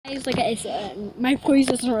It's like my voice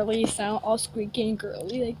doesn't really sound all squeaky and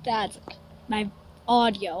girly like that. My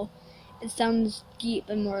audio, it sounds deep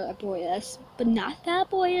and more boyish, but not that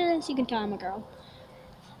boyish. You can tell I'm a girl.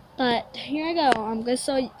 But here I go. I'm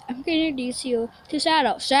gonna introduce you to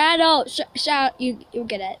Shadow. Shadow. You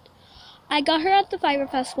get it. I got her at the Fiber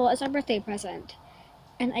Festival as a birthday present,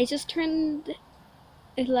 and I just turned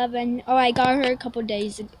 11. Oh, I got her a couple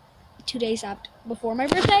days, 2 days before my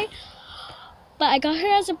birthday. But I got her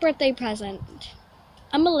as a birthday present.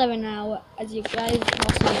 I'm 11 now, as you guys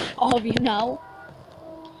all of you know.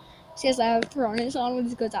 She has a harness on when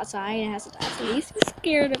she goes outside and has a dance. So he's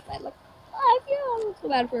scared of that. Like, I feel so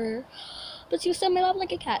bad for her. But she was still made up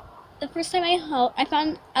like a cat. The first time I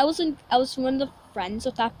was one of the friends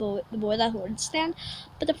of that boy, the boy that horn stand.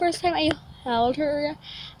 But the first time I held her,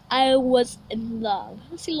 I was in love.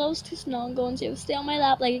 She loves to snuggle and she would stay on my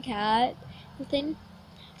lap like a cat. The thing.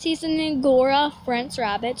 She's an Angora French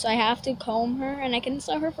rabbit, so I have to comb her, and I can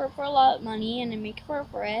sell her for a lot of money, and I make fur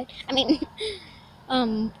for it. I mean,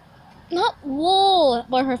 not wool,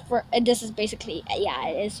 but her fur. This is basically, yeah,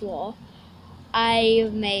 it is wool. I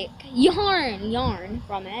make yarn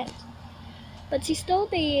from it, but she's still a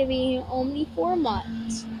baby, only 4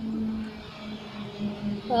 months.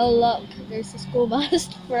 Well, look, there's a school bus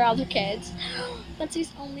for other kids, but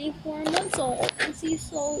she's only 4 months old, and she's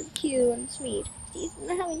so cute and sweet. She's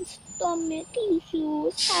having stomach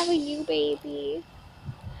issues, having you, baby.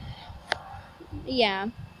 Yeah,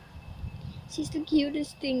 she's the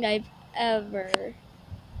cutest thing I've ever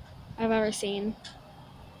seen.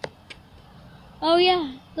 Oh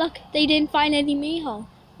yeah, look, they didn't find any mail.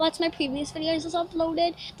 Watch my previous videos was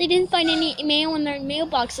uploaded. They didn't find any mail in their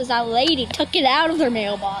mailboxes. That lady took it out of their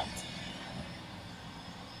mailbox.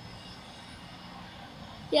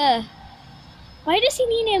 Yeah. Why does he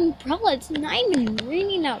need an umbrella? It's not even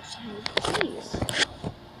raining outside. Jeez.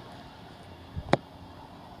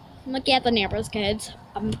 I'm looking at the neighbors' kids.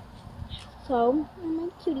 So my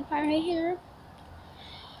cutie pie right here.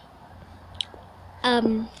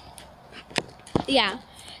 Yeah.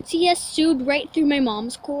 She has chewed right through my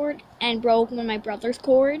mom's cord and broke one of my brother's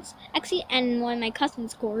cords. Actually, and one of my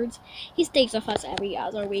cousin's cords. He stays with us every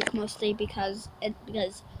other week, mostly because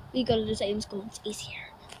we go to the same school. It's easier.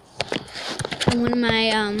 And one of my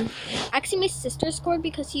actually my sister's cord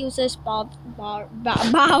because he uses Bowery.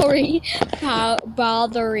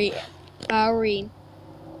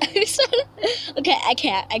 Okay, I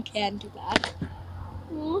can't do that.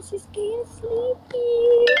 Oh, she's getting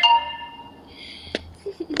sleepy.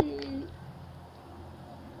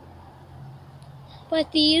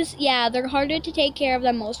 But these, yeah, they're harder to take care of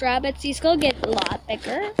than most rabbits. These will get a lot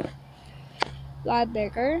bigger.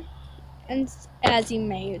 And as you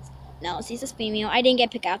may know, she's a female. I didn't get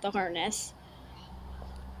picked out the harness.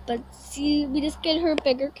 But see, we just get her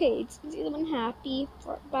bigger cage. She's even happy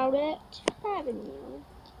about it. Having you.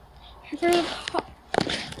 Her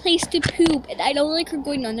place to poop, and I don't like her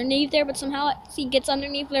going underneath there, but somehow she gets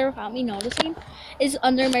underneath there without me noticing. Is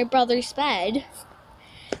under my brother's bed.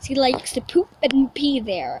 She likes to poop and pee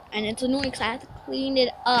there, and it's annoying because I have to clean it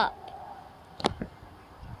up.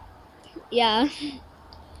 Yeah.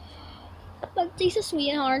 But she's a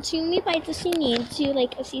sweetheart. She only bites if she needs to.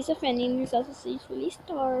 Like, if she's offending herself, if she's really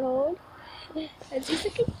startled. And she's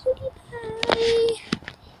like a cutie pie.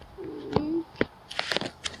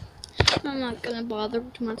 I'm not gonna bother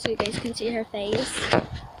too much so you guys can see her face.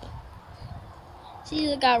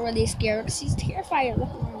 She got really scared because she's terrified of the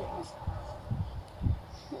hornets.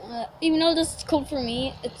 Even though this is cool for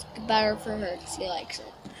me, it's better for her because she likes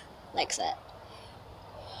it.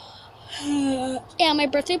 Yeah, my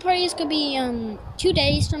birthday party is gonna be 2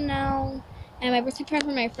 days from now, and my birthday party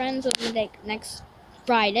for my friends will be like next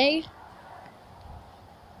Friday.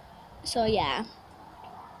 So yeah,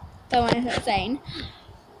 that's what I'm saying.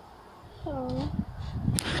 So,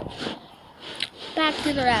 back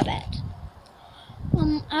to the rabbit.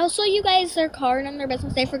 I'll show you guys their card and their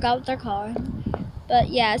business. They forgot their card. But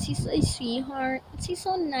yeah, she's a sweetheart. She's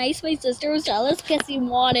so nice. My sister was jealous because he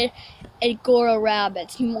wanted Angora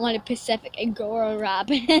rabbits. He wanted Pacific Angora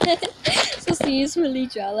rabbit. So she's really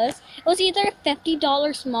jealous. It was either a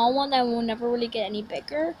 $50 small one that will never really get any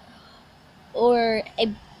bigger, or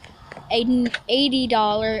a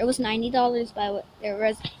 $80. It was $90, but there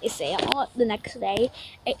was a sale the next day.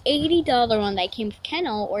 An $80 one that came with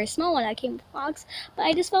kennel, or a small one that came with box. But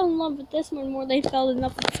I just fell in love with this one more than I fell in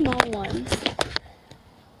love with small ones.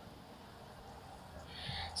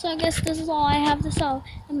 So I guess this is all I have to sell.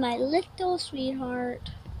 And my little sweetheart.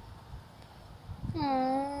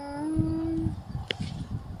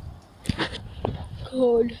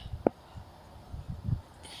 Code.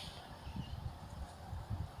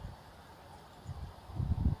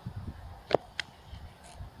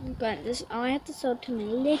 But this all I have to show to my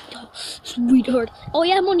little sweetheart. Oh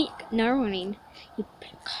yeah, Monique. Never mind.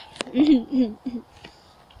 You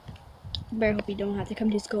better hope you don't have to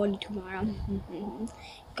come to school tomorrow.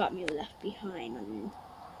 Got me left behind.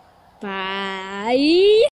 Bye.